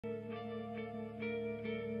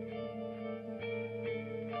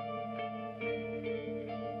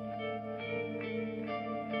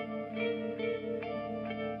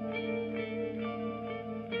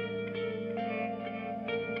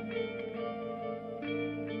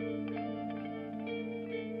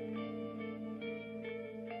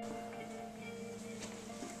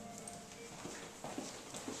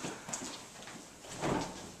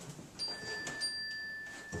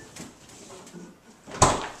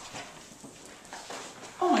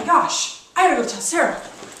gosh, I gotta go tell Sarah.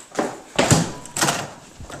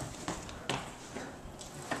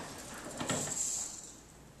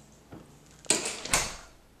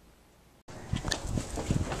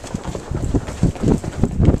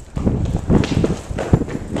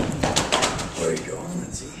 Where are you going,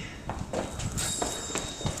 Lindsay?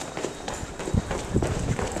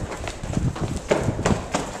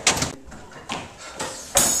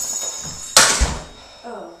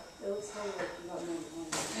 Oh, it looks like you got me.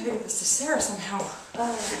 I gotta get this to Sarah somehow.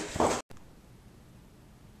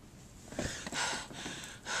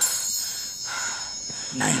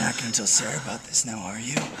 Now you're not gonna tell Sarah about this now, are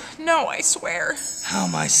you? No, I swear. How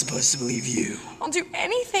am I supposed to believe you? I'll do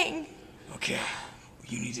anything. Okay,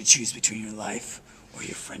 you need to choose between your life or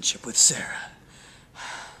your friendship with Sarah.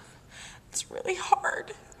 It's really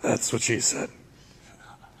hard. That's what she said.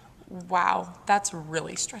 Wow, that's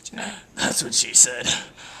really stretching it. That's what she said.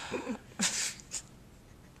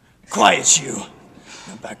 Quiet, you.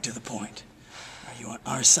 Now back to the point. Are you on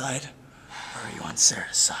our side or are you on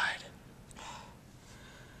Sarah's side?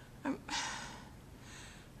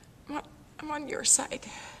 I'm on your side.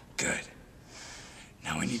 Good.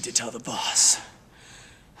 Now we need to tell the boss.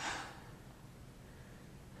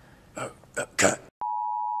 Cut.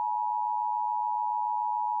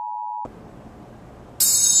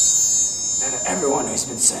 And to everyone who's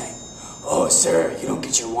been saying, oh, Sarah, you don't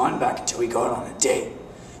get your wand back until we go out on a date.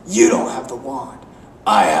 You don't have the wand.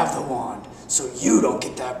 I have the wand. So you don't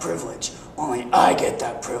get that privilege. Only I get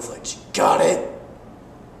that privilege. Got it?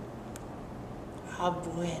 Ah,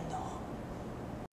 bueno.